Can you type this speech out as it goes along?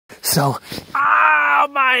So, ah,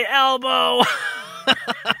 my elbow!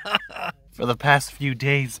 For the past few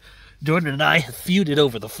days, Jordan and I have feuded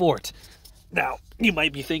over the fort. Now, you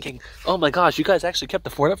might be thinking, oh my gosh, you guys actually kept the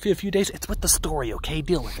fort up for a few days? It's with the story, okay?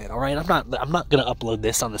 Deal with it, all right? I'm not gonna upload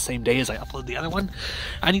this on the same day as I upload the other one.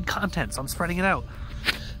 I need content, so I'm spreading it out.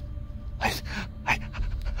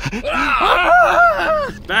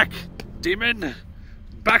 Back, demon!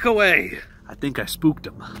 Back away! I think I spooked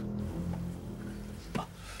him.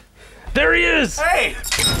 There he is! Hey!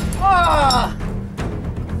 Ah!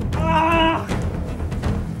 Ah!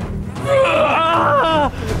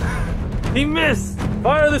 Ah! He missed!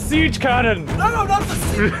 Fire the siege cannon! No, not the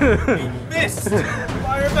siege! He missed!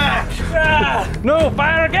 Fire back! Ah! No,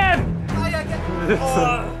 fire again! Fire again!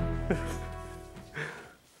 Oh.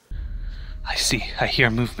 I hear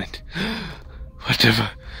movement. Whatever.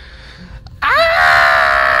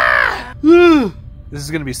 Ah! This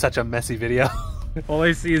is gonna be such a messy video. All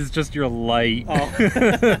I see is just your light. Oh,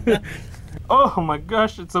 Oh my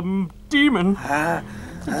gosh, it's a demon.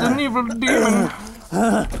 It's an evil demon.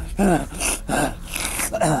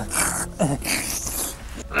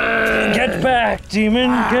 Get back, demon!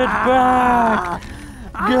 Get back!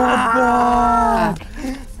 Get back!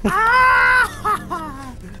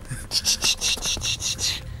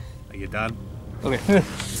 Are you done? Okay.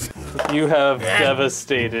 You have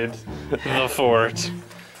devastated the fort.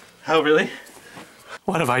 Oh, really?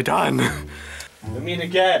 What have I done? We meet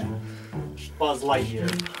again, Buzz Lightyear.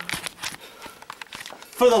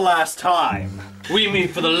 For the last time. We meet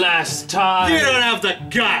for the last time. You don't have the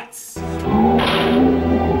guts!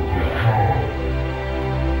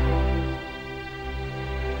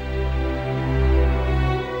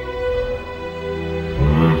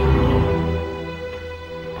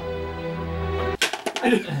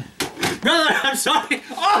 Brother, I'm sorry!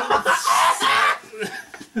 Oh!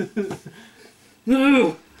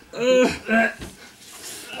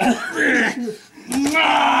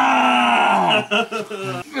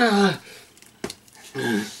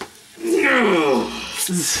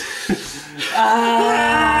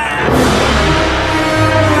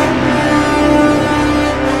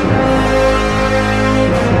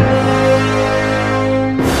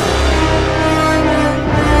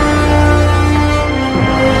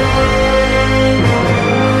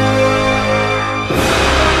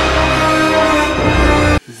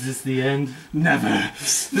 Is this the end? Never!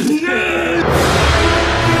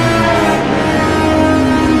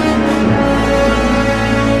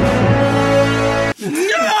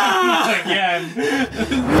 Again.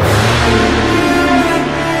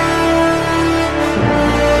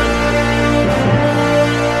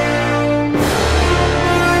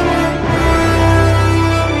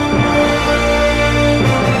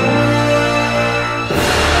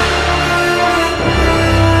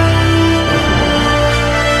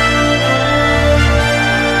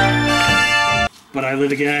 But I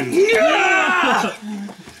live again.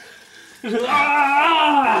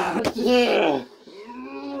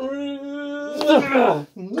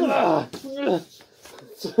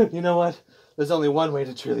 You know what? There's only one way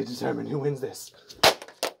to truly determine who wins this.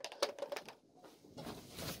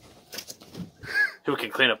 Who can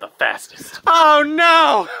clean up the fastest? Oh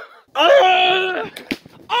no! Oh,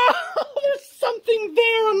 there's something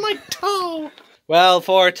there on my toe. Well,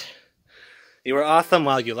 Fort, you were awesome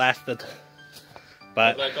while you lasted.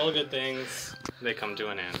 But Like all good things, they come to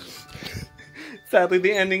an end. Sadly,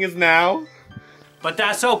 the ending is now. But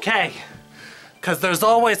that's okay, because there's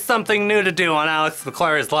always something new to do on Alex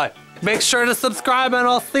McClary's life. Make sure to subscribe and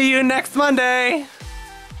I'll see you next Monday.